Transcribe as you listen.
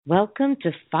Welcome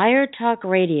to Fire Talk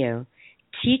Radio,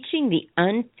 teaching the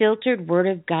unfiltered Word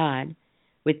of God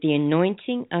with the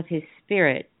anointing of His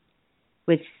Spirit,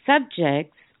 with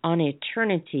subjects on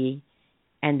eternity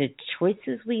and the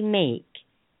choices we make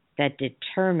that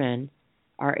determine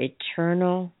our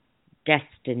eternal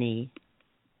destiny.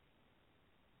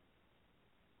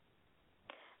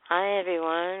 Hi,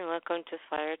 everyone. Welcome to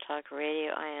Fire Talk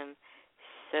Radio. I am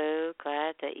so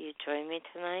glad that you joined me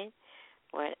tonight.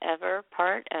 Whatever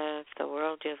part of the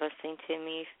world you're listening to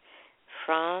me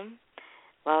from,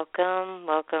 welcome,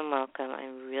 welcome, welcome.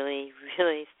 I'm really,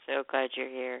 really so glad you're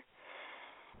here.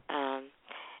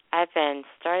 I've been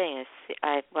starting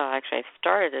I've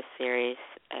started a series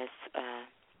as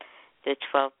the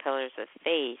 12 Pillars of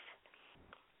Faith,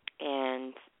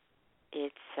 and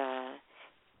it's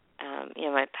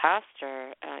my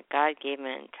pastor, God gave me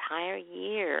an entire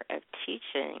year of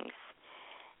teachings,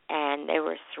 and they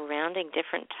were surrounding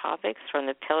different topics from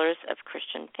the pillars of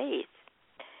Christian faith.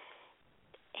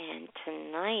 And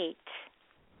tonight,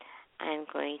 I'm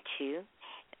going to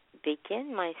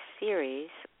begin my series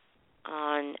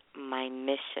on my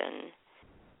mission.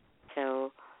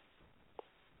 So,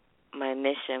 my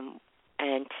mission,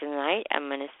 and tonight I'm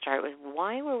going to start with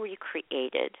why were we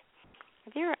created?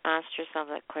 Have you ever asked yourself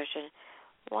that question?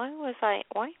 Why am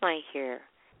I here?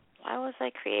 Why was I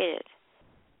created?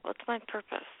 What's my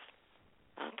purpose?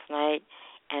 Tonight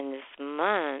and this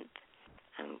month,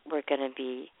 we're going to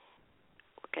be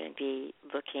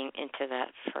looking into that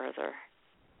further.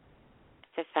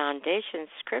 The foundation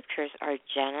scriptures are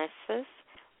Genesis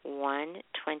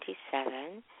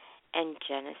 1:27 and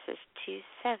Genesis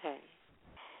 2:7.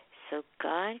 So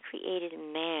God created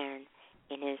man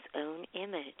in His own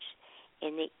image.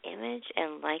 In the image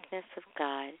and likeness of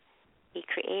God, He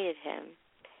created him.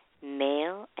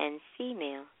 Male and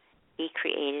female, He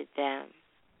created them.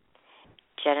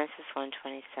 Genesis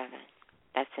 1:27.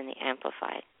 That's in the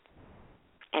Amplified.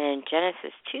 And in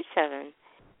Genesis 2:7,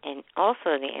 and also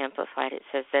in the Amplified, it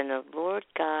says, Then the Lord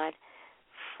God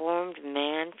formed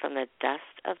man from the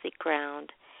dust of the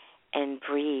ground and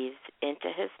breathed into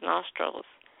his nostrils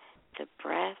the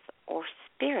breath or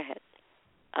spirit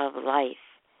of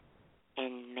life,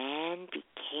 and man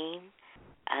became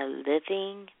a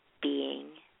living being.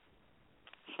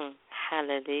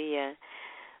 Hallelujah.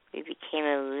 We became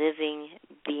a living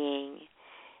being.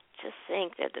 Just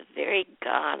think that the very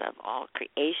God of all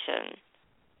creation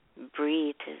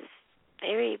breathed His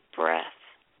very breath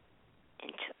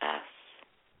into us.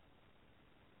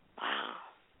 Wow.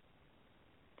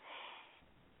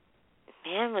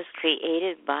 Man was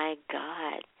created by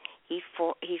God. He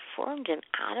formed him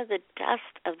out of the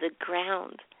dust of the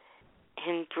ground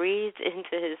and breathed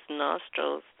into his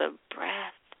nostrils the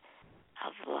breath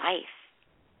of life.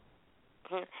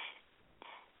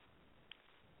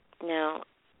 Now,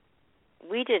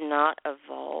 we did not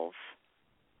evolve.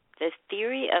 The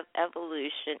theory of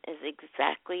evolution is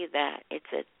exactly that.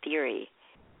 It's a theory.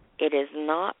 It is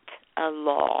not a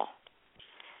law,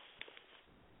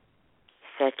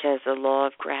 such as the law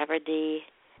of gravity,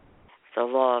 the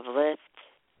law of lift.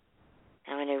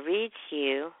 I'm going to read to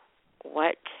you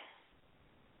what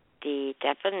the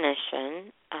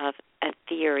definition of a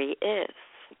theory is.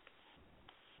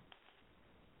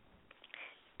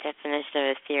 Definition of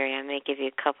a theory. I may give you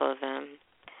a couple of them.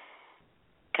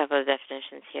 A couple of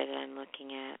definitions here that I'm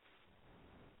looking at.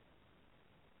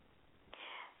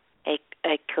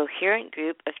 A coherent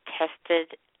group of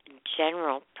tested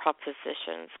general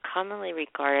propositions commonly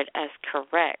regarded as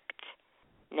correct.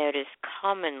 Notice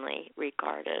commonly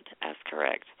regarded as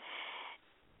correct.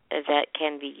 That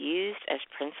can be used as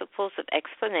principles of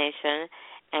explanation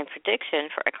and prediction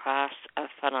for a class of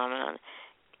phenomenon.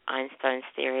 Einstein's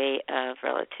theory of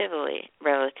relativity.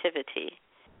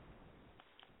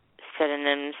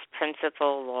 Synonyms: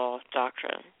 principle, law,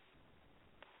 doctrine.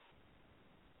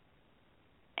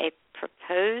 A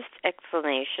proposed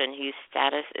explanation whose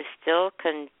status is still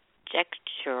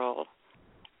conjectural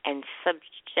and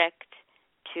subject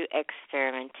to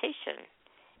experimentation,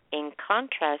 in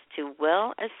contrast to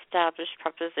well-established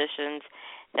propositions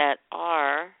that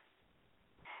are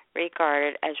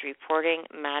regarded as reporting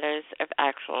matters of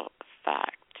actual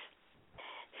fact.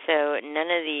 So none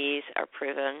of these are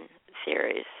proven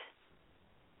theories.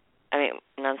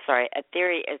 A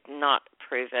theory is not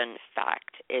proven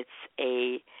fact. It's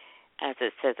as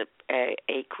it says,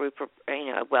 a group of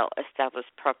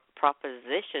well-established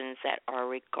propositions that are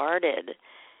regarded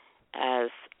as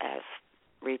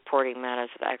reporting matters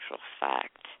of actual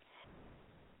fact.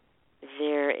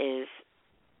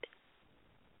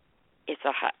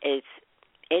 It's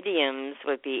idioms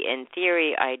would be in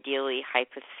theory, ideally,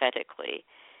 hypothetically.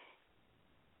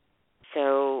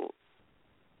 So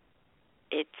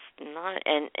it's not,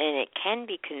 and it can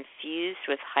be confused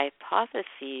with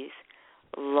hypotheses,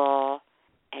 law,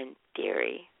 and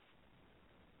theory.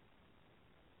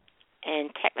 In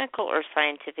technical or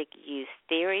scientific use,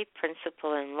 theory,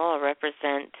 principle, and law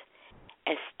represent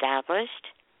established,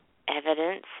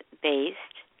 evidence-based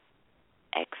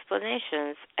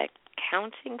explanations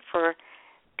accounting for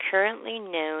currently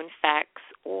known facts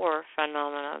or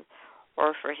phenomena,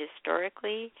 or for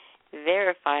historically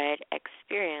verified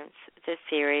experience. The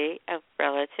theory of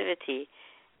relativity,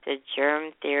 the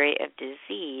germ theory of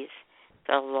disease,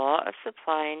 the law of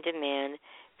supply and demand,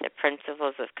 the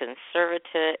principles of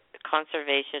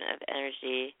conservation of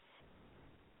energy.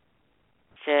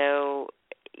 So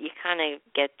you kind of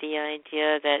get the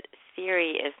idea that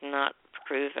theory is not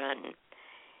proven.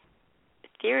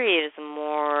 Theory is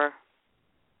more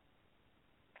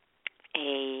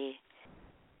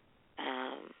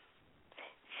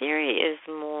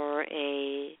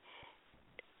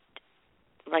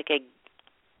like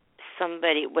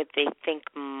somebody, what they think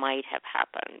might have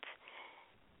happened.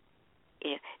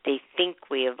 They think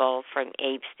we evolved from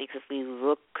apes because we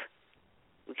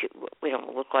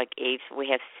don't look like apes. We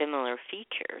have similar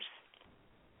features.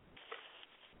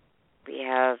 We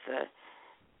have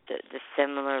the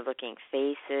similar looking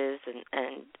faces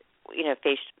and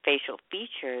facial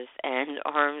features and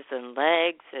arms and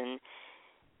legs, and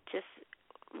just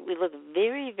we look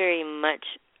very, very much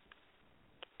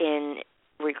in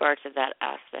regards to that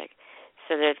aspect.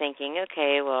 So they're thinking,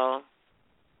 okay, well,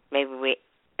 maybe we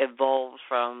evolved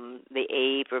from the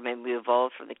ape, or maybe we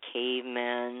evolved from the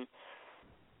caveman,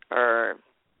 or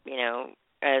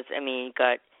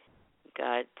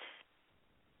got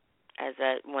as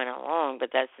that went along,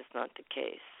 but that's just not the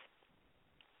case.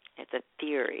 It's a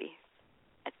theory,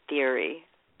 theory,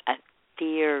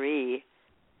 Theory,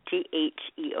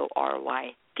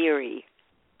 theory,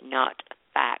 not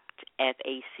fact,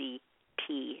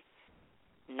 F-A-C-T,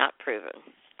 not proven.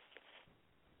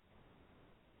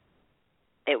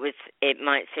 It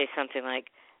might say something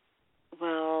like,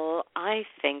 well, I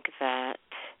think that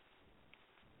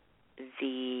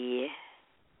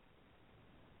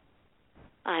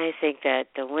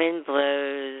the wind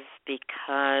blows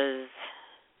because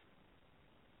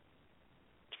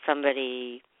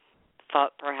somebody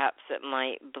thought perhaps it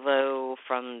might blow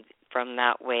from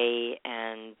that way,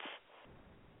 and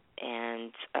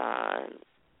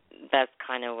that's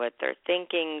kind of what they're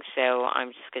thinking. So I'm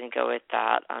just going to go with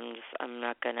that. I'm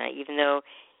not going to, even though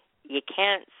you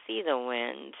can't see the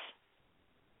wind,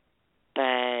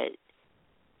 but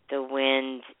the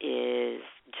wind is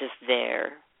just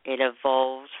there. It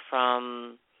evolved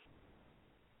from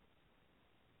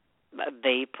a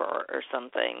vapor or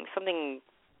something.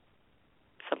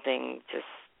 Just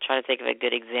try to think of a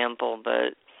good example,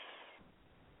 but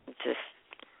just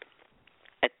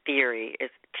a theory is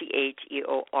Theory,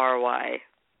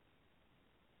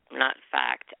 not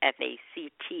fact,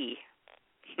 F-A-C-T.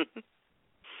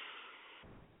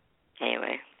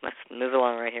 Anyway, let's move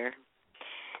along right here.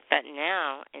 But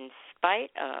now, in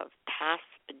spite of past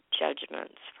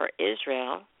judgments for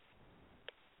Israel's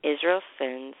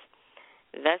sins,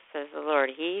 thus says the Lord,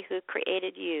 He who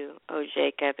created you, O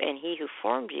Jacob, and He who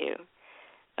formed you,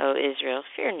 O Israel,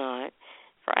 fear not,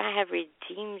 for I have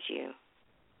redeemed you,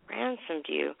 ransomed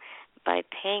you by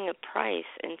paying a price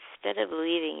instead of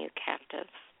leaving you captives.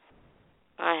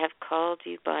 I have called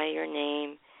you by your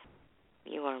name.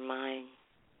 You are mine.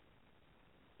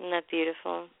 Isn't that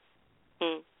beautiful?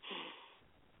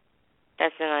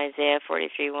 That's in Isaiah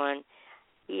 43:1.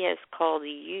 He has called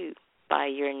you by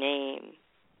your name.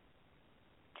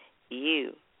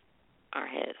 You are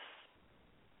His.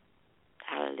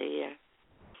 Hallelujah.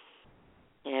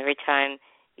 And every time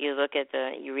you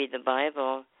read the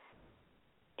Bible,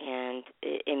 and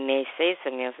it may say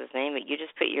somebody else's name, but you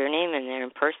just put your name in there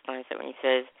and personalize it. When He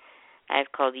says, I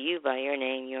have called you by your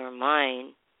name, you are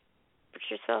mine, put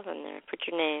yourself in there. Put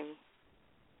your name.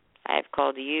 I have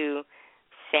called you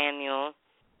Samuel.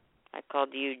 I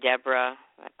called you Deborah.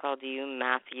 I called you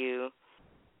Matthew.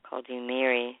 I called you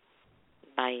Mary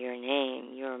by your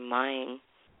name. You're mine.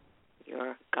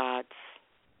 You're God's.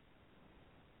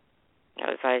 That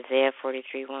was Isaiah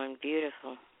 43:1.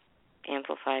 Beautiful.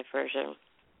 Amplified version.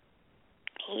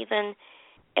 Even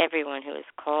everyone who is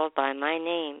called by my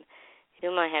name,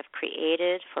 whom I have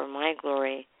created for my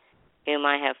glory, whom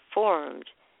I have formed,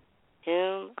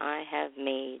 whom I have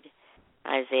made.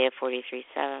 Isaiah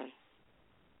 43:7.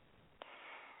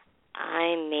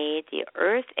 I made the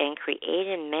earth and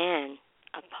created man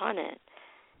upon it.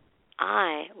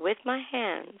 I, with my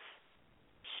hands,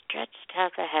 stretched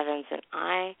out the heavens, and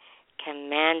I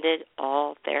commanded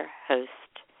all their host.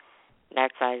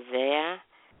 That's Isaiah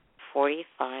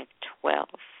 45:12.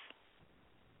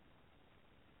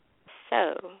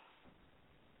 So,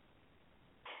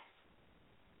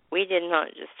 we did not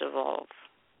just evolve.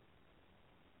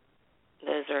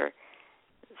 Those are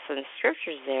some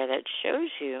scriptures there that shows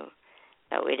you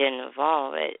that we didn't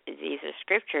evolve. These are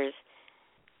scriptures,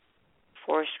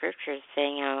 4 scriptures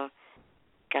saying how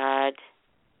God,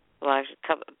 well, actually,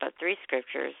 about 3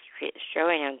 scriptures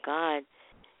showing how God,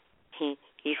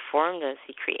 He formed us,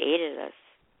 He created us,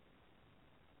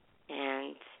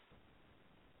 and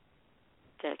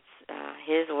that's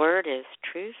His word is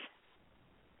truth,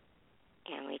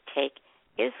 and we take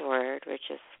His word, which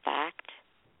is fact,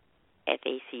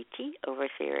 F-A-C-T, over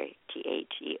theory,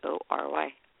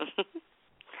 T-H-E-O-R-Y.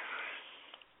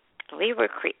 We were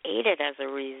created as a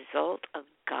result of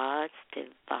God's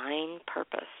divine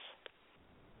purpose.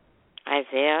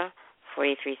 Isaiah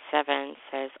 43:7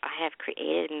 says, I have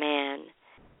created man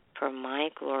for my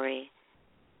glory.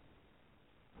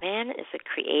 Man is a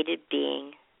created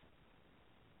being,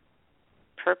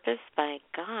 purposed by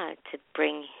God to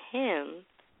bring Him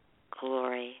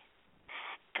glory.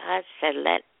 God said,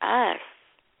 let us,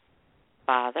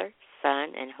 Father,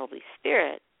 Son, and Holy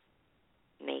Spirit,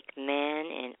 make man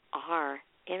in our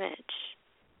image.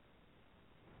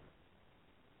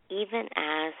 Even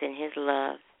as in His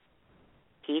love,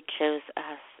 He chose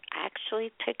us,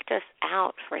 actually picked us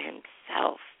out for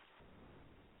Himself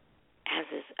as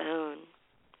His own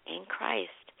in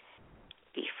Christ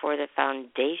before the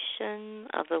foundation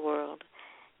of the world,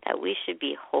 that we should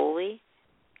be holy,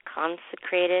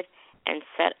 consecrated, and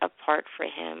set apart for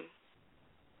Him,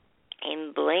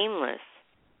 and blameless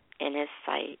in His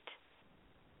sight,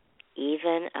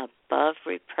 even above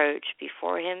reproach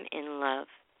before Him in love.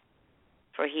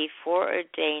 For He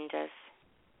foreordained us,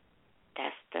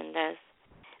 destined us,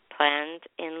 planned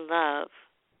in love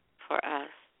for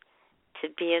us to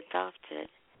be adopted,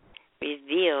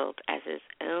 revealed as His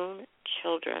own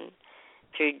children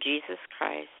through Jesus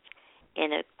Christ,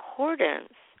 in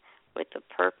accordance with the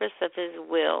purpose of His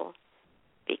will,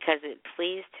 because it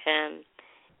pleased Him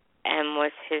and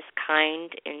was His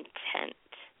kind intent,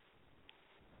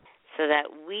 so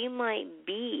that we might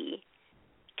be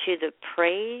to the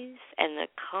praise and the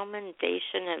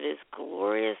commendation of His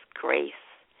glorious grace,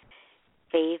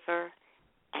 favor,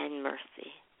 and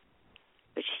mercy,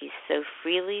 which He so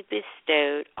freely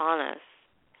bestowed on us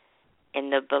in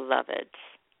the Beloved.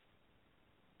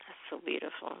 That's so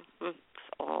beautiful. It's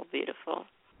all beautiful.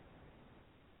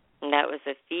 And that was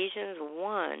Ephesians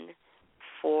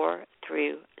 1:4-6.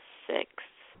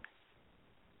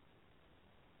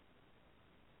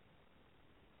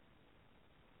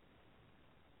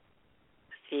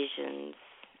 Ephesians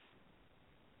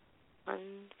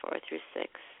 1:4-6.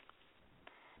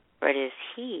 For it is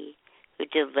He who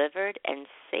delivered and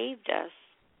saved us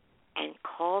and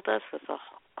called us with a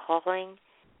calling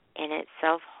in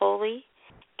itself holy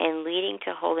and leading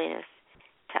to holiness,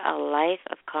 to a life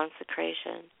of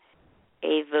consecration,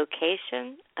 a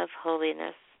vocation of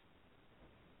holiness.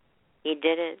 He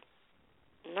did it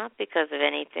not because of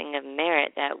anything of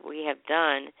merit that we have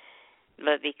done,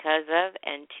 but because of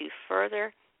and to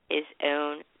further His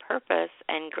own purpose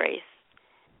and grace,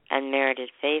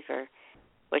 unmerited favor,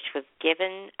 which was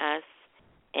given us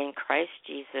in Christ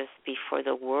Jesus before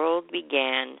the world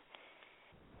began,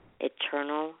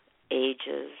 eternal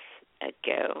ages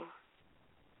ago.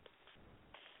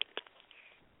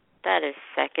 That is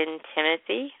 2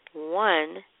 Timothy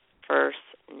 1:9.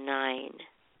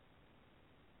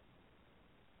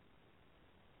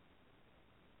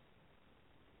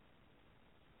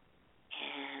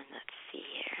 And let's see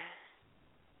here.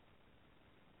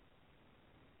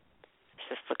 I was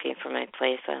just looking for my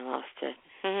place. I lost it.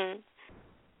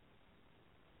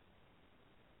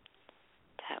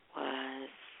 That was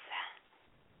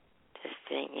just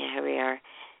saying, yeah, here we are.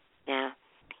 Now,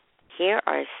 here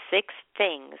are 6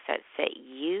 things that set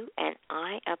you and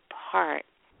I apart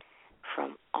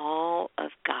from all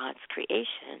of God's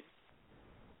creation.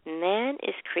 Man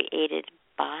is created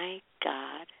by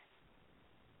God.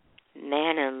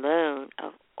 Man alone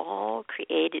of all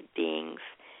created beings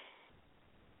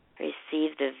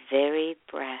received the very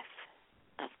breath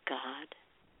of God.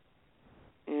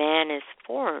 Man is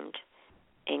formed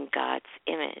in God's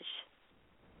image.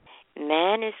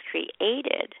 Man is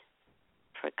created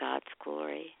for God's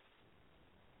glory.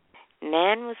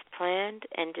 Man was planned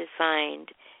and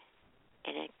designed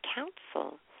in a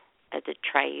council of the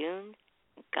triune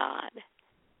God.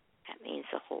 That means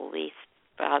the Holy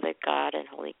Father, God, and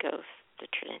Holy Ghost, the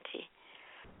Trinity.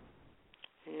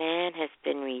 Man has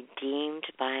been redeemed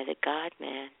by the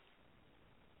God-man,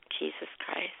 Jesus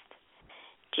Christ.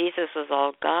 Jesus was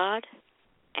all God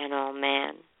and all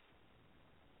man.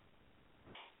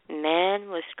 Man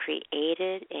was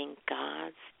created in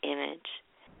God's image,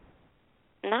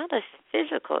 not a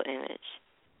physical image,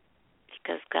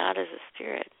 because God is a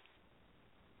spirit.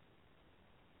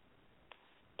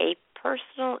 A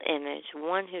personal image,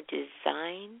 one who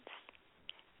designs,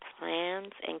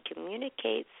 plans, and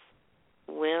communicates,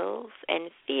 wills, and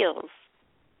feels,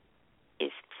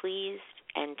 is pleased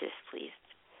and displeased.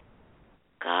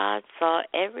 God saw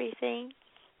everything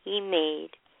he made,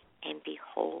 and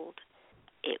behold,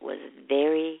 it was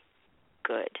very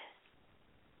good.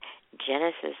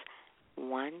 Genesis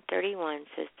 1:31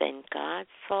 says, Then God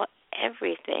saw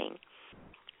everything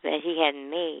that he had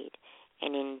made,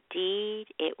 and indeed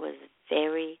it was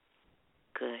very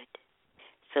good.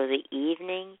 So the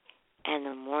evening and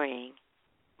the morning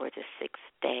were the sixth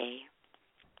day.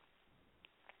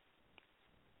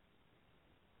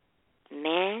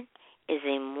 Man is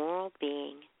a moral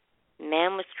being.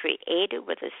 Man was created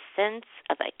with a sense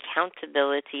of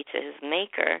accountability to his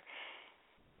maker.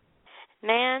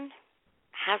 Man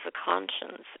has a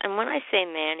conscience. And when I say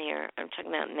man here, I'm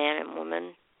talking about man and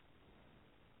woman,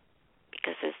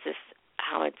 because it's just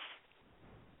how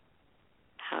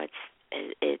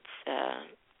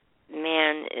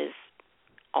man is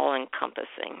all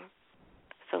encompassing.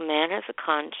 So man has a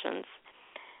conscience.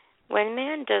 When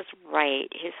man does right,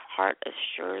 his heart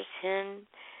assures him.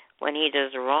 When he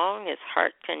does wrong, his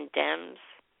heart condemns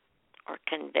or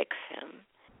convicts him.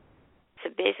 So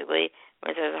basically,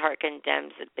 when it says heart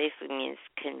condemns, it basically means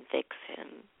convicts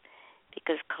him,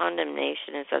 because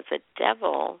condemnation is of the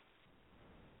devil.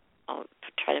 I'll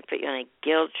try to put you on a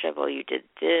guilt trip. Oh, you did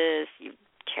this, you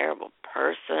terrible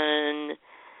person.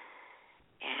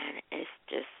 And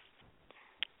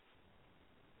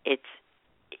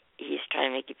he's trying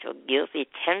to make you feel guilty,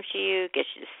 tempts you, gets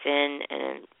you to sin, and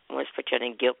then wants to put you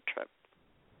on a guilt trip.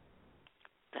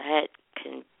 That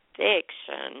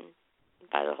conviction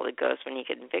by the Holy Ghost, when he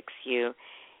convicts you,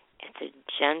 it's a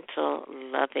gentle,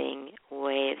 loving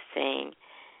way of saying,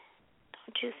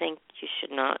 don't you think you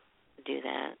should not do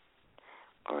that?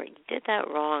 Or you did that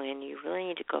wrong and you really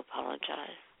need to go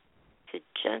apologize. It's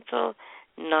a gentle,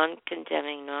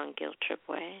 non-condemning, non-guilt trip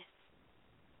way.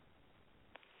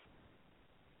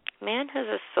 Man has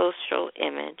a social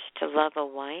image to love a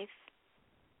wife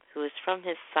who is from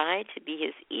his side, to be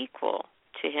his equal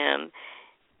to him,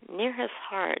 near his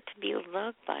heart, to be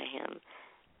loved by him,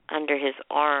 under his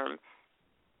arm,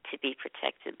 to be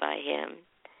protected by him.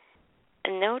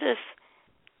 And notice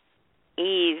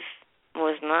Eve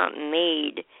was not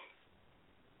made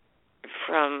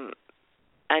from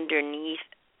underneath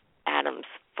Adam's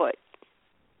foot.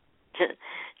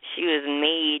 She was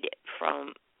made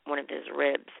from one of his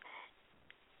ribs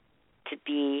to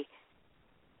be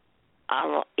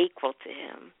equal to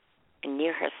him and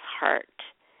near his heart,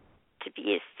 to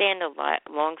be stand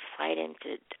alongside him,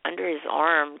 to under his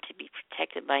arm, to be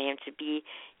protected by him, to be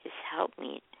his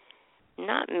helpmeet,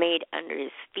 not made under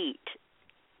his feet,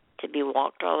 to be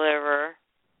walked all over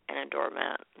and a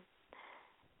doormat.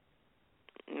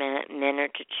 Men are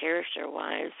to cherish their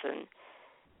wives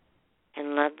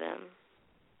and love them,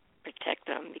 protect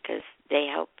them, because they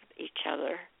help each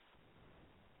other.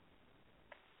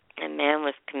 And man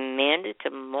was commanded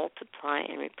to multiply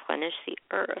and replenish the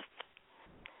earth.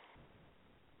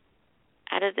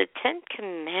 Out of the 10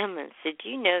 Commandments, did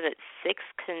you know that 6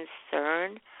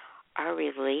 concern our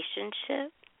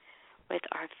relationship with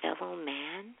our fellow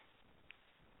man?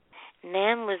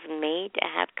 Man was made to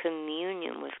have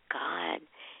communion with God,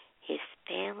 his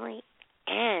family,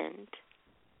 and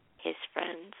his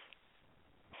friends.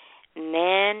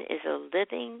 Man is a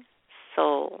living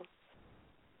soul,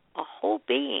 a whole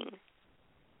being,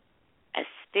 a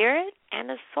spirit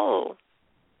and a soul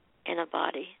in a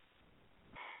body.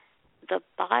 The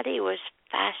body was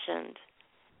fashioned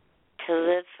to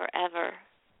live forever.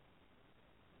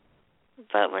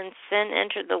 But when sin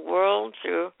entered the world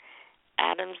through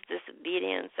Adam and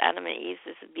Eve's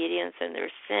disobedience and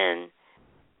their sin,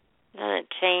 then it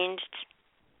changed,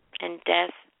 and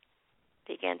death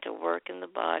began to work in the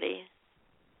body.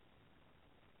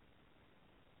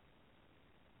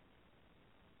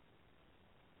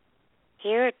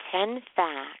 Here are 10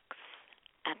 facts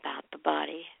about the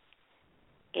body.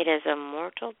 It is a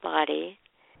mortal body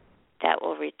that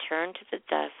will return to the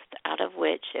dust out of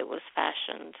which it was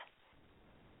fashioned.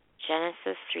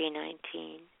 Genesis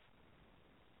 3:19.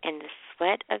 In the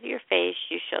sweat of your face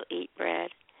you shall eat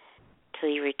bread till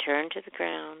you return to the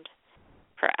ground,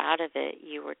 for out of it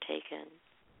you were taken.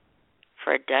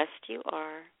 For dust you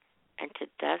are, and to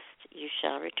dust you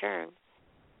shall return.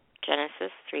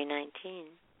 Genesis 3:19.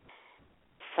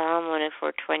 Psalm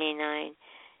 104:29.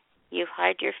 You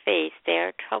hide your face, they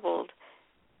are troubled.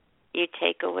 You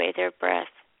take away their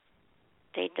breath.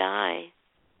 They die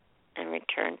and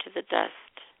return to the dust.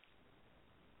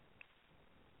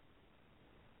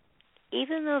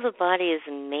 Even though the body is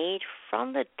made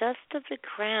from the dust of the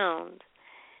ground,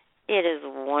 it is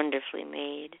wonderfully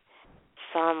made.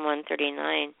 Psalm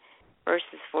 139,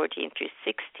 verses 14 through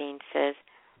 16 says,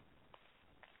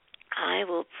 I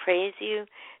will praise you,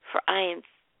 for I am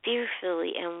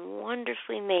fearfully and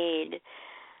wonderfully made.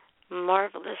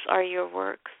 Marvelous are your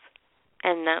works,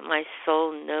 and that my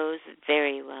soul knows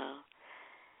very well.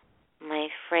 My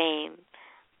frame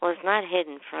was not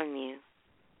hidden from you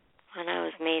when I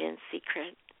was made in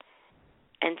secret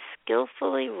and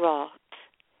skillfully wrought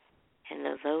in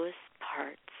the lowest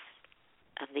parts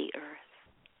of the earth.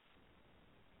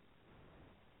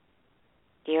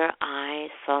 Your eyes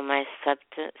saw my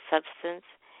substance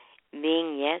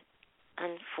being yet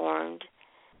unformed,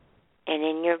 and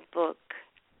in your book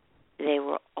they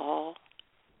all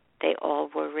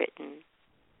were written,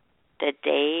 the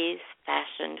days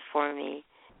fashioned for me,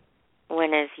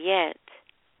 when as yet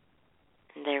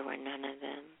there were none of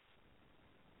them.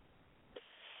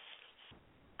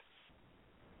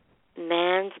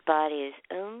 Man's body is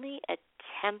only a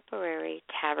temporary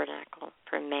tabernacle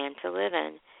for man to live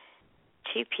in.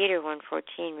 2 Peter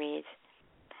 1:14 reads,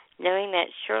 knowing that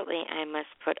shortly I must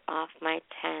put off my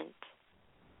tent,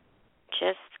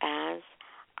 just as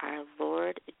our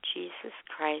Lord Jesus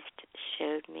Christ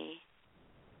showed me.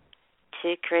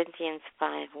 2 Corinthians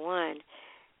 5:1,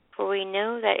 for we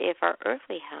know that if our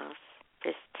earthly house,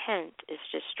 this tent, is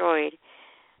destroyed,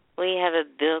 we have a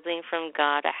building from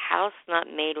God, a house not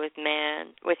made with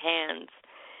hands,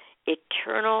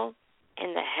 eternal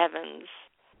in the heavens.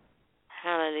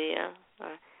 Hallelujah.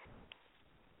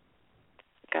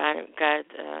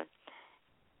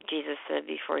 Jesus said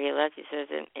before he left, he says,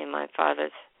 in my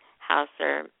Father's house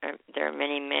there are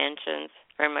many mansions,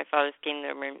 or in my Father's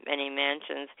kingdom there are many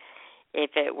mansions.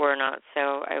 If it were not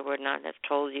so, I would not have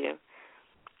told you.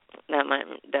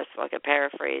 That's like a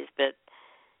paraphrase, but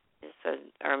it's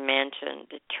our mansion,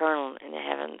 eternal in the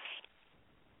heavens.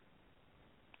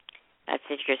 That's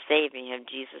if you're saved and you have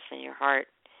Jesus in your heart.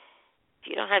 If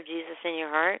you don't have Jesus in your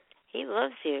heart, he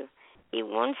loves you. He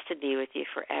wants to be with you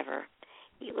forever.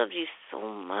 He loves you so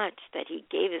much that he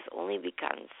gave his only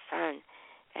begotten Son,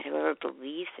 that whoever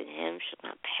believes in him should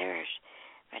not perish,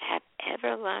 but have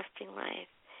everlasting life.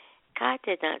 God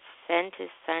did not send his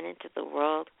Son into the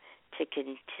world to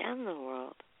condemn the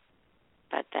world,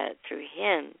 but that through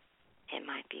him it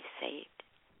might be saved.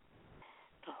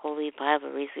 The Holy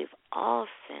Bible reads we've all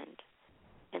sinned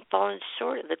and fallen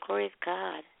short of the glory of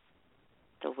God.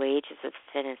 The wages of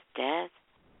sin is death,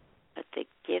 but the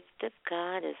gift of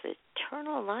God is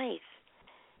eternal life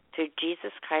through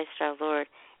Jesus Christ our Lord.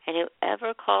 And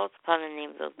whoever calls upon the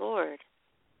name of the Lord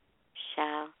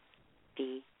shall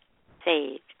be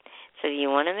saved. So if you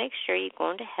want to make sure you're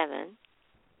going to heaven,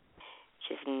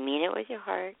 just mean it with your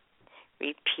heart.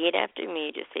 Repeat after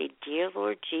me. Just say, Dear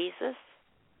Lord Jesus,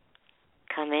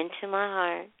 come into my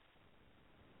heart.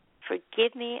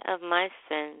 Forgive me of my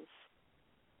sins.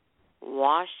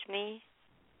 Wash me.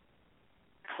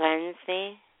 Cleanse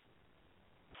me.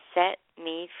 Set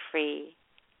me free.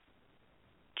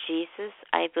 Jesus,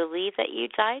 I believe that you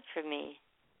died for me.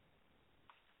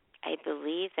 I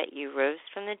believe that you rose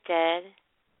from the dead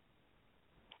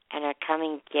and are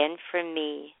coming again for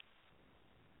me.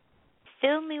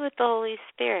 Fill me with the Holy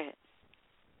Spirit.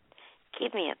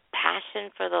 Give me a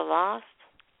passion for the lost,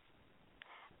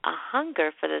 a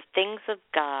hunger for the things of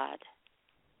God,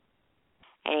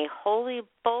 and a holy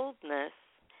boldness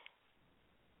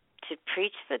to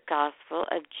preach the gospel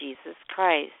of Jesus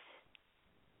Christ.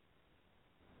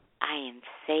 I am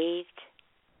saved.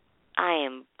 I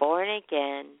am born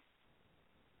again.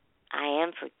 I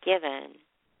am forgiven.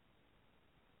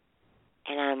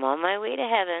 And I'm on my way to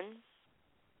heaven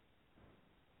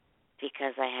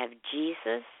because I have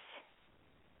Jesus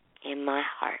in my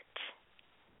heart.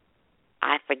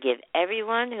 I forgive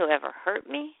everyone who ever hurt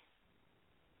me,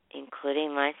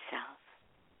 including myself.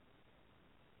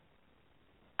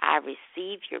 I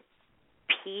receive your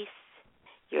peace,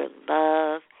 your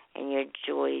love, and your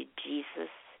joy,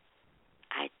 Jesus.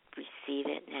 I receive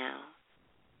it now.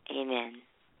 Amen.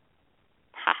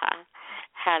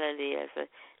 Hallelujah. As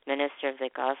a minister of the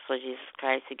gospel of Jesus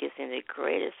Christ, it gives me the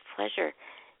greatest pleasure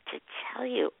to tell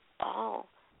you all,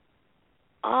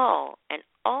 and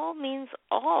all means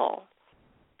all,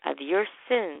 of your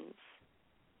sins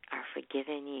are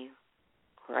forgiven you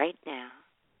right now.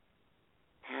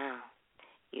 Now,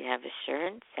 you have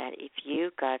assurance that if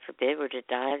you, God forbid, were to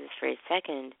die this very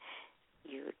second,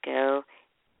 you would go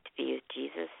to be with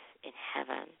Jesus in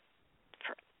heaven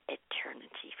for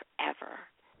eternity, forever.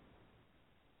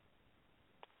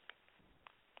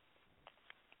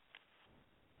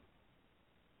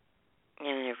 I'm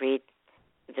going to read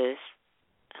those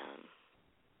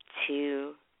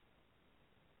two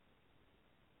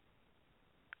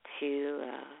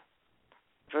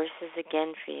verses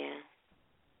again for you.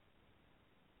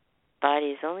 Body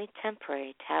is only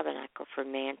temporary tabernacle for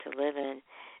man to live in.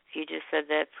 If you just said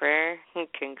that prayer,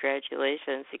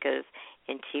 congratulations, because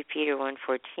in 2 Peter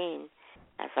 1:14,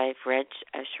 as I've read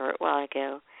a short while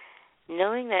ago,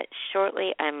 knowing that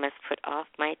shortly I must put off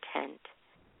my tent,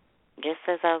 just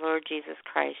as our Lord Jesus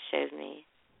Christ showed me.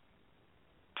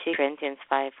 2 Corinthians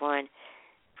 5:1,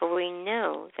 for we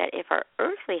know that if our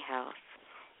earthly house,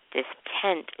 this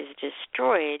tent, is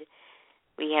destroyed,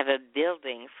 we have a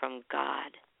building from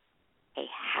God, a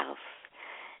house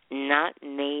not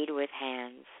made with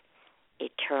hands,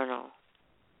 eternal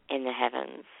in the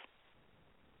heavens.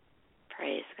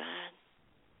 Praise God.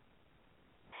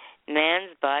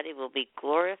 Man's body will be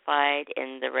glorified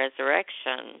in the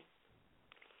resurrection.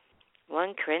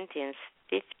 1 Corinthians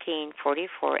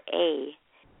 15:44a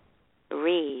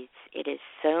reads, it is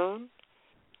sown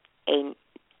a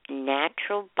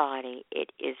natural body,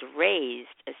 it is raised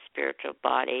a spiritual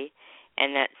body,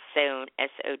 and that's sown,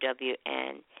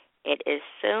 S-O-W-N. It is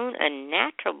sown a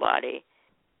natural body,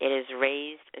 it is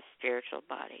raised a spiritual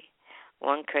body.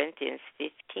 1 Corinthians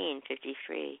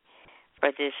 15:53,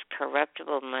 for this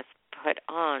corruptible must put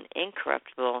on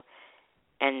incorruptible,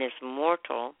 and this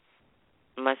mortal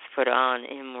must put on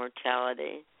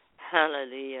immortality.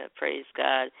 Hallelujah, praise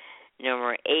God. No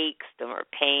more aches, no more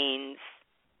pains,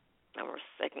 no more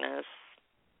sickness,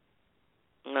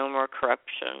 no more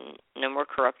corruption, no more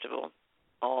corruptible,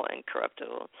 all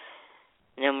incorruptible.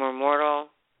 No more mortal,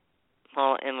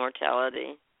 all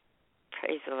immortality.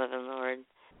 Praise the living Lord.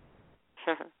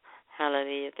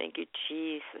 Hallelujah. Thank you,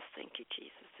 Jesus. Thank you,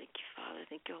 Jesus. Thank you, Father.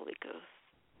 Thank you, Holy Ghost.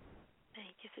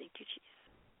 Thank you, Jesus.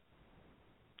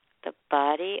 The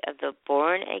body of the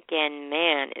born-again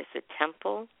man is the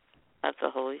temple of the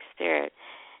Holy Spirit.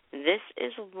 This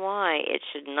is why it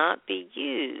should not be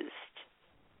used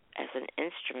as an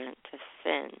instrument of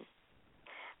sin.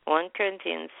 1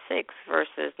 Corinthians 6,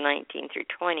 verses 19 through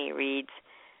 20 reads,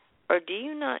 or do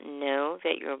you not know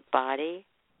that your body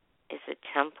is a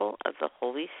temple of the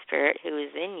Holy Spirit who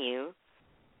is in you,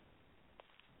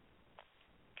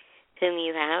 whom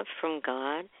you have from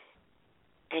God,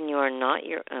 and you are not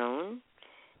your own?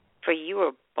 For you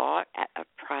were bought at a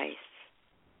price.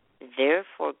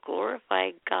 Therefore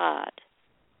glorify God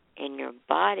in your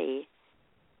body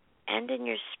and in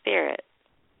your spirit,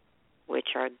 which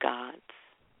are God's.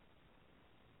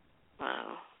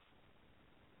 Wow.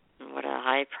 And what a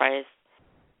high price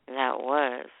that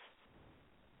was.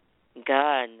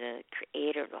 God, the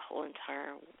creator of the whole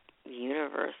entire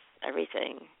universe,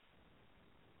 everything,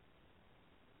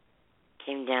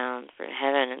 came down from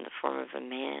heaven in the form of a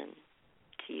man,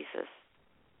 Jesus.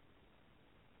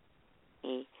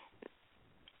 He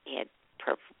had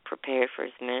prepared for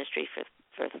his ministry,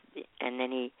 and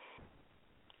then he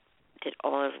did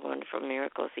all his wonderful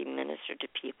miracles. He ministered to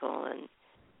people, and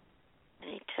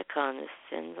he took on the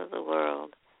sins of the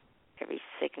world, every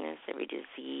sickness, every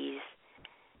disease,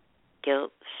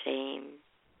 guilt, shame.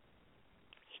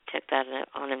 He took that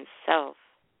on himself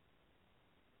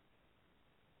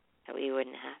that we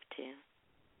wouldn't have to.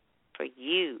 For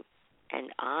you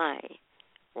and I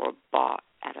were bought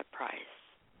at a price.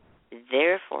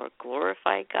 Therefore,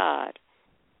 glorify God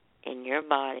in your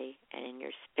body and in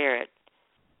your spirit,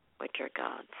 which are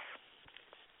God's.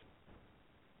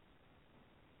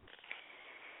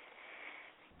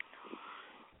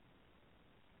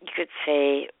 You could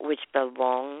say which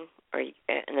belong, or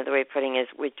another way of putting it is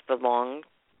which belong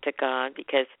to God,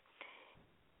 because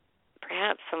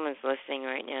perhaps someone's listening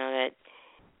right now that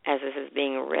as this is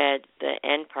being read, the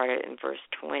end part of it in verse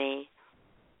 20,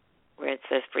 where it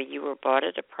says, for you were bought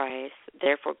at a price,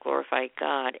 therefore glorify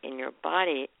God in your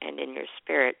body and in your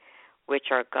spirit,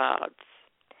 which are God's.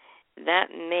 That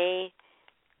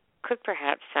could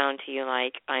perhaps sound to you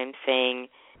like I'm saying,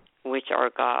 which are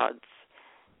God's.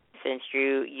 Since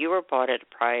you were bought at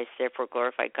a price, therefore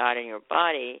glorify God in your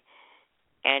body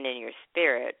and in your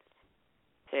spirit.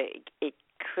 So it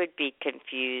could be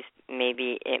confused.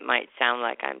 Maybe it might sound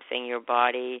like I'm saying your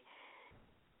body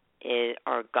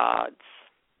are God's,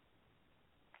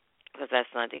 because that's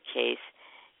not the case.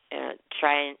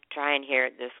 Try and hear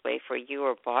it this way: for you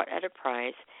were bought at a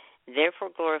price, therefore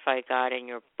glorify God in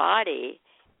your body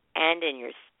and in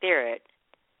your spirit,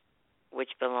 which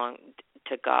belong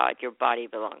to God. Your body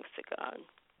belongs to God.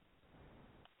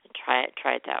 try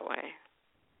it that way.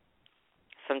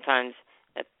 Sometimes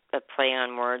a play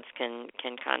on words can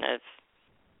kind of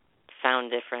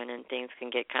sound different, and things can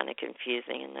get kind of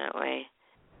confusing in that way.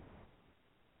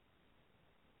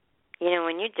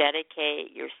 When you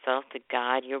dedicate yourself to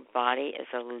God, your body is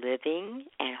a living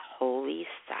and holy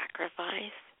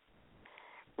sacrifice.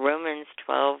 Romans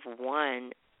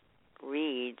 12:1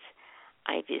 reads,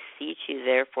 I beseech you,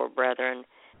 therefore, brethren,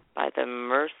 by the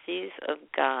mercies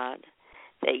of God,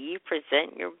 that you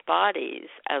present your bodies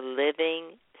a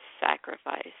living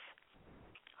sacrifice,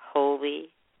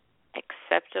 holy,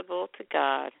 acceptable to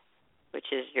God,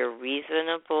 which is your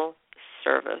reasonable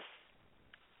service.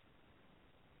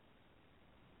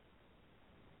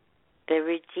 The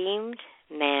redeemed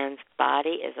man's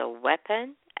body is a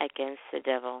weapon against the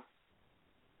devil.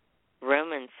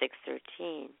 Romans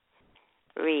 6:13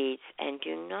 reads, and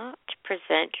do not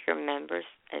present your members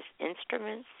as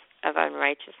instruments of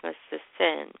unrighteousness to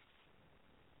sin,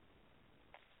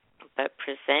 but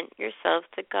present yourselves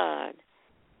to God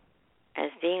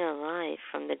as being alive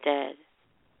from the dead,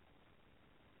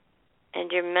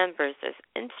 and your members as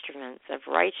instruments of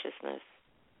righteousness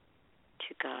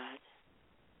to God.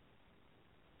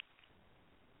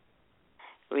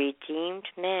 Redeemed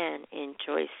man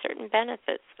enjoys certain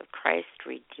benefits of Christ's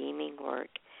redeeming work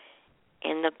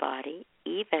in the body,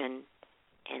 even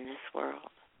in this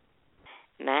world.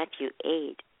 Matthew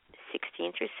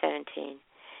 8:16-17.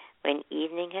 When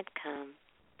evening had come,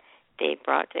 they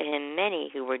brought to him many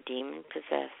who were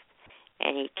demon-possessed,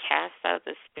 and he cast out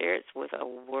the spirits with a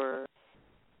word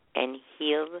and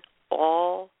healed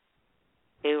all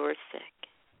who were sick,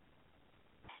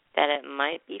 that it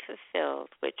might be fulfilled,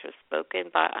 which was spoken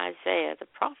by Isaiah the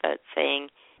prophet, saying,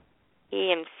 he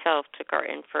himself took our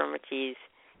infirmities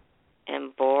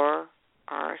and bore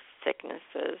our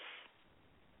sicknesses.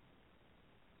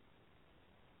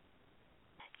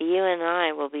 You and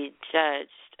I will be judged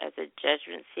at the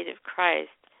judgment seat of Christ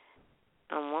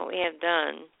on what we have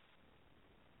done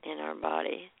in our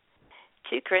body.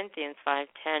 2 Corinthians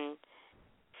 5:10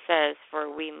 says,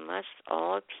 for we must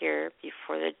all appear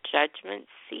before the judgment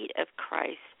seat of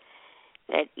Christ,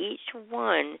 that each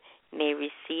one may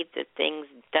receive the things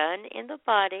done in the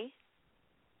body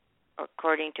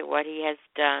according to what he has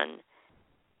done,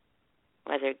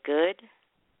 whether good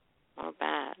or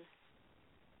bad.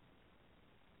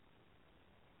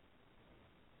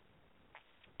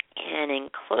 And in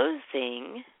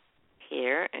closing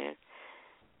here,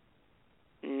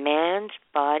 man's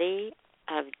body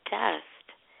of dust,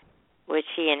 which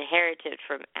he inherited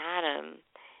from Adam,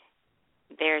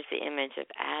 bears the image of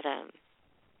Adam,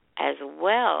 as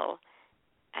well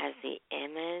as the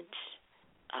image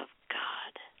of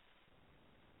God.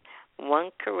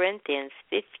 1 Corinthians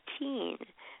 15,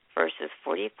 verses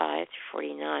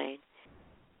 45-49.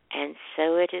 And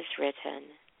so it is written,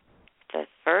 the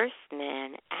first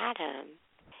man, Adam,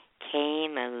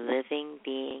 came a living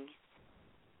being.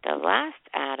 The last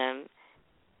Adam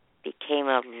became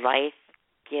a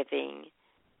life-giving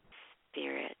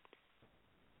spirit.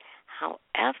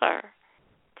 However,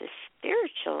 the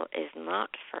spiritual is not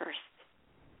first,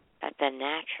 but the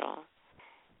natural,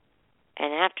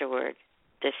 and afterward,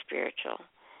 the spiritual.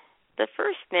 The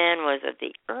first man was of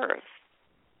the earth,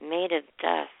 made of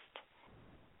dust.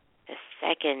 The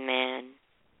second man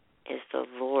is the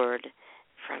Lord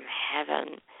from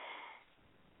heaven.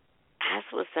 As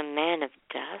was the man of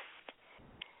dust,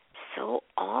 so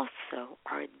also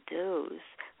are those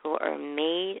who are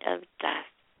made of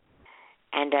dust.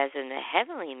 And as in the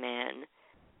heavenly man,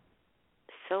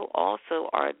 so also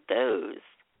are those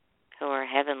who are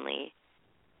heavenly.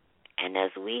 And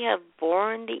as we have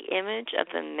borne the image of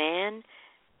the man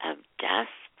of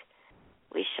dust,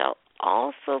 we shall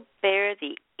also bear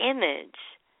the image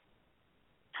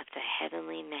of the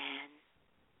heavenly man.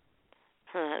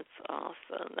 That's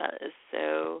awesome. That is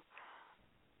so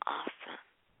awesome.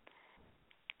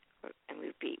 And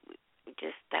we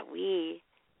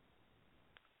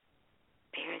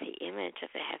bear the image of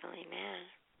the heavenly man.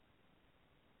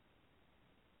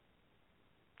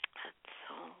 That's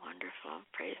so wonderful.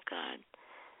 Praise God.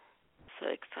 So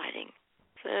exciting.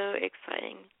 So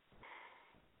exciting.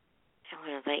 I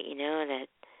want to let you know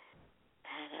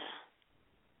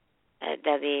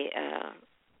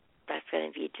that's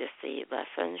going to be just the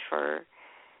lesson for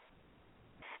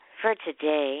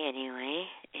today anyway,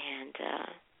 and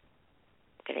I'm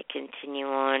going to continue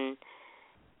on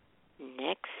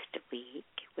next week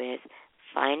with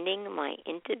finding my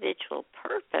individual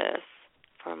purpose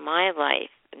for my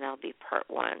life, and that'll be part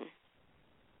 1,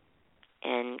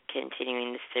 and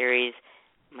continuing the series,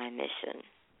 My Mission.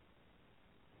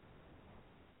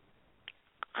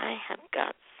 I have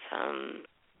got some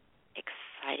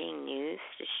exciting news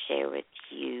to share with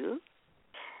you.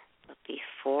 But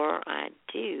before I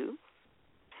do,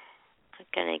 I'm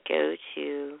going to go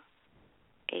to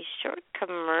a short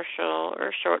commercial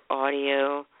or short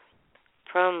audio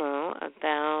promo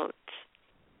about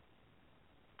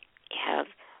have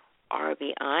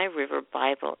RBI, River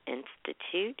Bible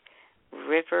Institute,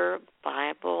 River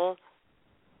Bible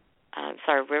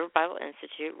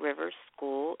Institute, River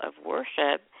School of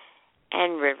Worship,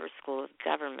 and River School of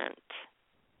Government.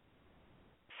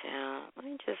 So let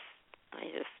me just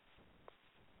play this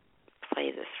for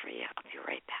you. I'll be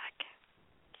right back.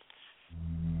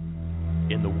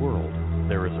 In the world,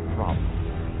 there is a problem.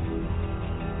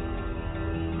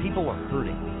 People are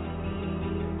hurting.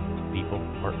 People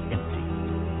are empty.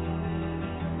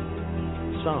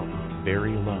 Some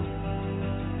very alone.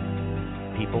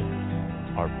 People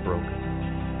are broken.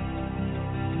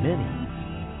 Many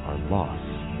are lost.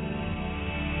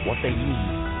 What they need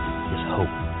is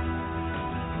hope.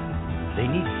 They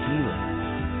need healing.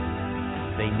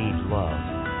 They need love.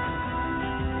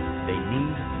 They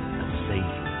need a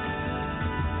Savior.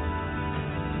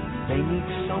 They need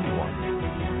someone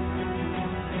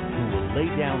who will lay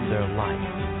down their life.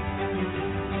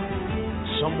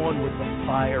 Someone with the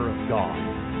fire of God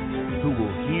who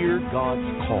will hear God's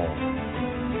call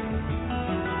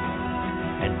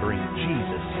and bring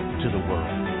Jesus to the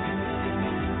world.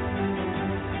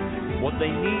 What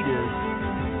they need is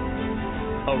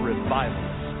a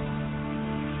revivalist.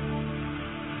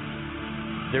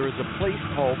 There is a place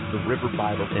called the River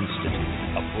Bible Institute,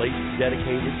 a place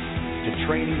dedicated to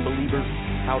training believers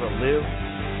how to live,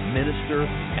 minister,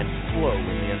 and flow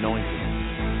in the anointing.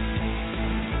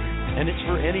 And it's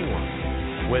for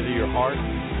anyone, whether your heart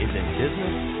is in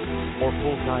business or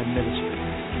full-time ministry.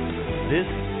 This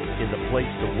is a place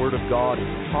the Word of God is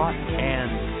taught and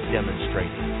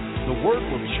demonstrated. The Word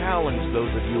will challenge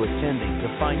those of you attending to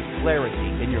find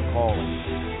clarity in your calling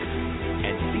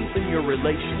and deepen your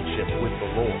relationship with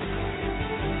the Lord.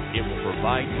 It will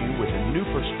provide you with a new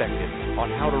perspective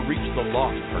on how to reach the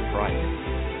lost for Christ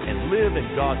and live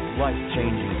in God's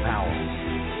life-changing power.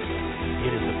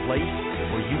 It is a place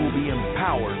where you will be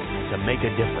empowered to make a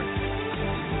difference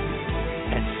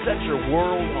and set your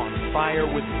world on fire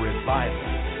with revival.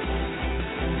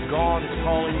 God is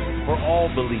calling for all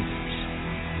believers.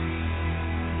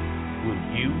 Will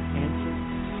you answer?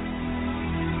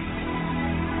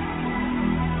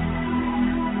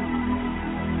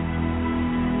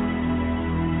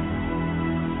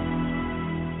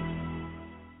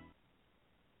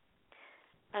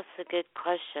 That's a good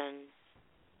question.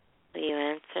 Will you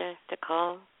answer the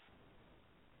call?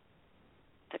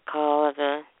 The call of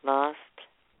the lost?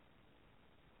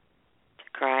 The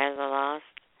cry of the lost?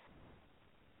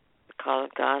 The call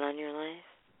of God on your life?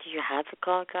 Do you have the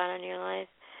call of God on your life?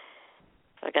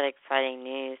 So I got exciting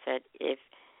news that if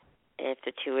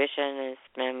the tuition has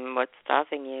been what's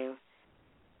stopping you,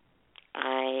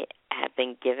 I have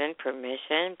been given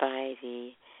permission by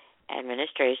the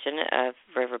administration of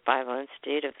River Bible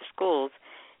Institute of the schools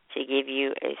to give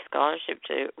you a scholarship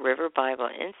to River Bible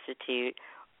Institute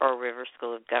or River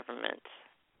School of Government.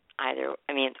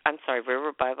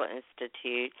 River Bible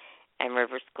Institute and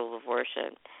River School of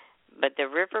Worship. But the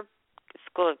River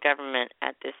School of Government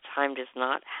at this time does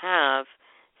not have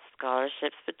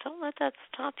scholarships, but don't let that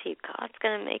stop you. God's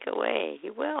going to make a way. He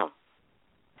will.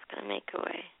 He's going to make a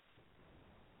way.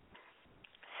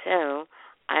 So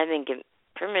I've been given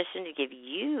permission to give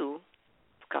you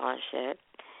scholarship.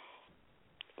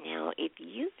 Now, if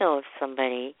you know of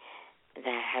somebody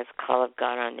that has call of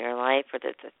God on their life, whether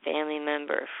it's a family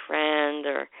member, a friend,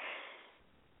 or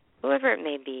whoever it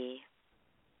may be,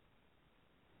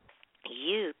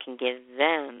 you can give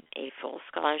them a full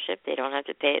scholarship. They don't have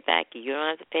to pay it back. You don't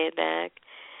have to pay it back.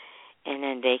 And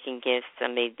then they can give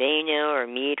somebody they know or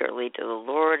meet or lead to the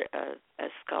Lord a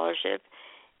scholarship.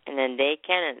 And then they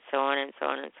can, and so on and so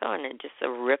on and so on, and just a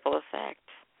ripple effect.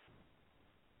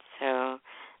 So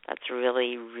that's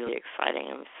really, really exciting.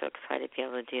 I'm so excited to be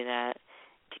able to do that,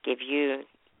 to give you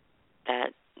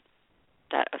that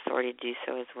authority to do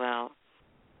so as well.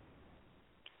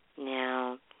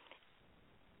 Now,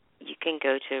 you can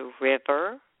go to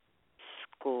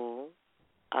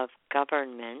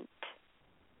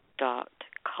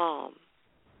riverschoolofgovernment.com.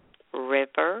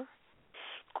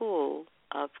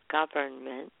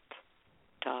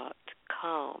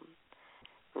 riverschoolofgovernment.com.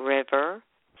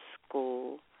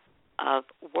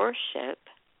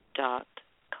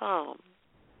 riverschoolofworship.com.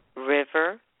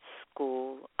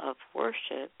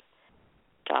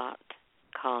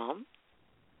 riverschoolofworship.com.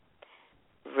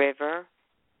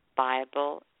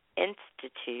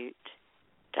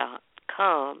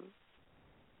 riverbibleinstitute.com.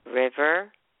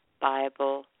 riverbibleInstitute.com.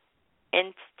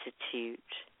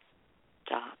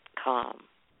 riverbibleinstitute.com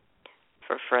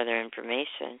for further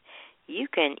information. You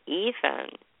can even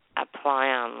apply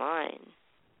online,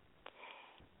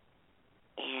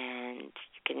 and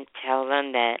you can tell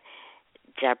them that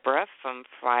Deborah from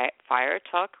Fire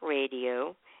Talk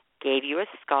Radio gave you a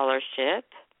scholarship.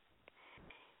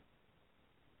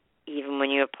 Even when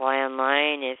you apply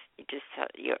online, if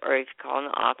you call in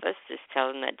the office, just tell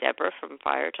them that Deborah from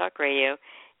Fire Talk Radio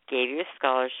gave you a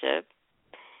scholarship.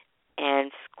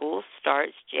 And school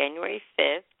starts January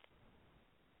 5th,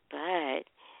 but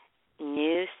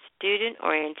new student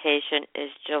orientation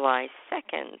is July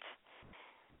 2nd.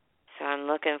 So I'm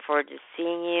looking forward to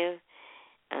seeing you.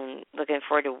 I'm looking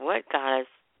forward to what God is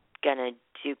going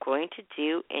to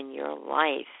do in your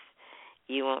life.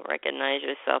 You won't recognize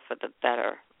yourself for the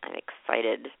better. I'm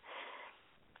excited.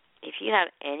 If you have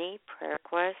any prayer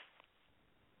requests,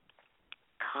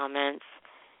 comments,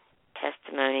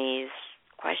 testimonies,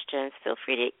 questions, feel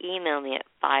free to email me at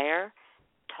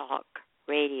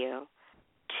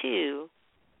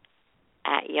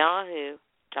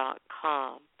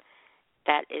firetalkradio2@yahoo.com.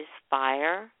 That is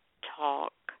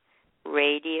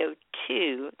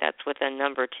firetalkradio2, that's with a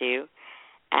number 2,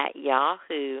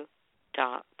 @yahoo.com.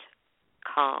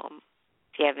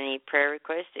 If you have any prayer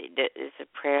requests, there is a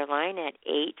prayer line at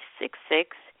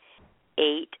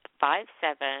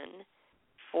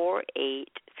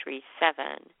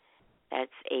 866-857-4837.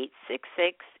 That's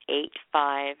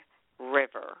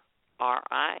 866-85-RIVER,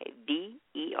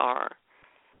 RIVER.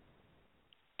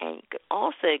 And you can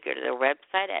also go to the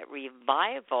website at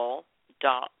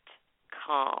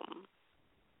revival.com.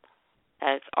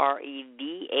 That's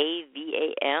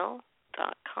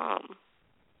REVAVAL.com.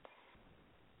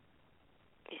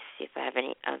 Let me see if I have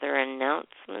any other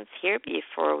announcements here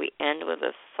before we end with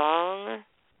a song.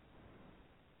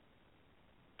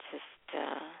 Just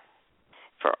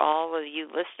for all of you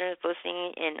listeners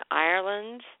listening in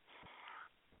Ireland,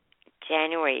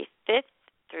 January 5th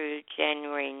through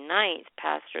January 9th,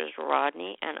 Pastors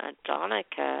Rodney and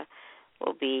Adonica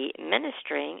will be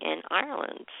ministering in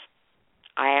Ireland.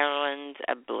 Ireland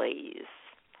Ablaze.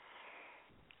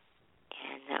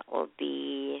 And that will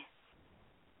be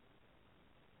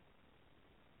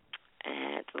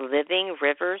at Living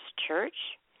Rivers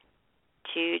Church,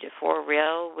 2 to 4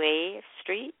 Railway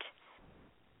Street,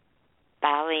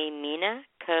 Ballymena,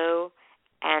 Co.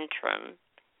 Antrim,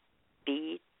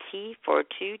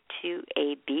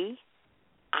 BT422AB,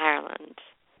 Ireland.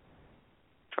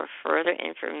 For further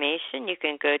information, you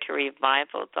can go to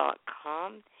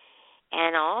revival.com.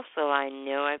 And also, I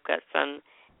know I've got some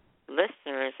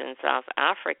listeners in South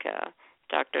Africa.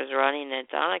 Drs. Ronnie and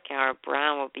Adonica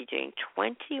Brown will be doing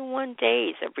 21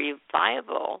 days of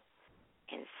revival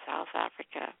in South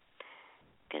Africa.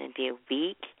 It's going to be a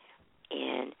week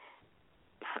in,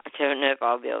 I don't know if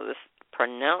I'll be able to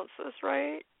pronounce this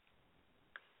right,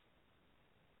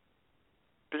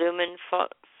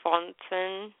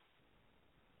 Bloemfontein.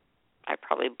 I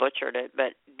probably butchered it,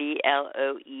 but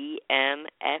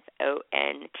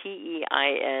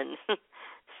Bloemfontein,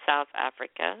 South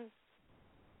Africa.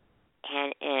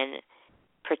 And in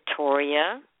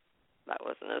Pretoria, that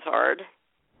wasn't as hard,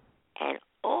 and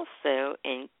also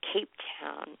in Cape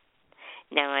Town.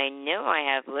 Now, I know I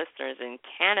have listeners in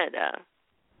Canada.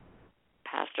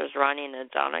 Pastors Ronnie and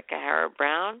Adonica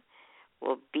Harrow-Brown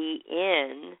will be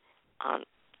in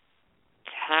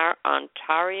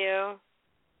Ontario,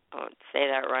 I won't say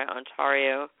that right,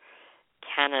 Ontario,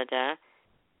 Canada,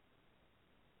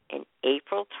 in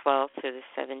April 12th through the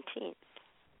 17th.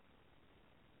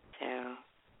 So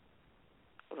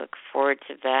look forward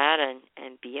to that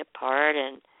and be a part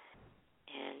and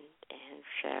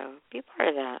so be a part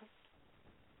of that.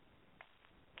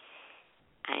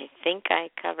 I think I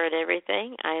covered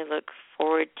everything. I look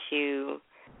forward to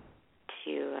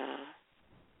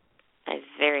I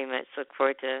very much look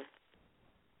forward to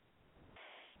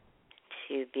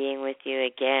being with you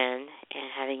again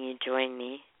and having you join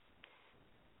me.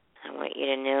 I want you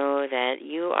to know that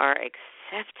you are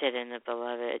accepted in the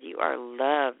Beloved. You are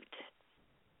loved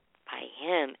by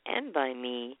Him and by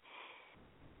me.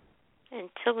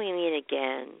 Until we meet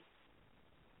again,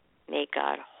 may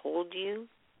God hold you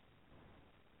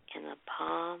in the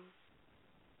palm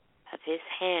of His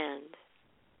hand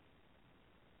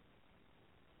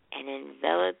and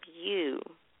envelop you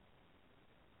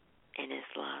in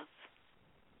His love.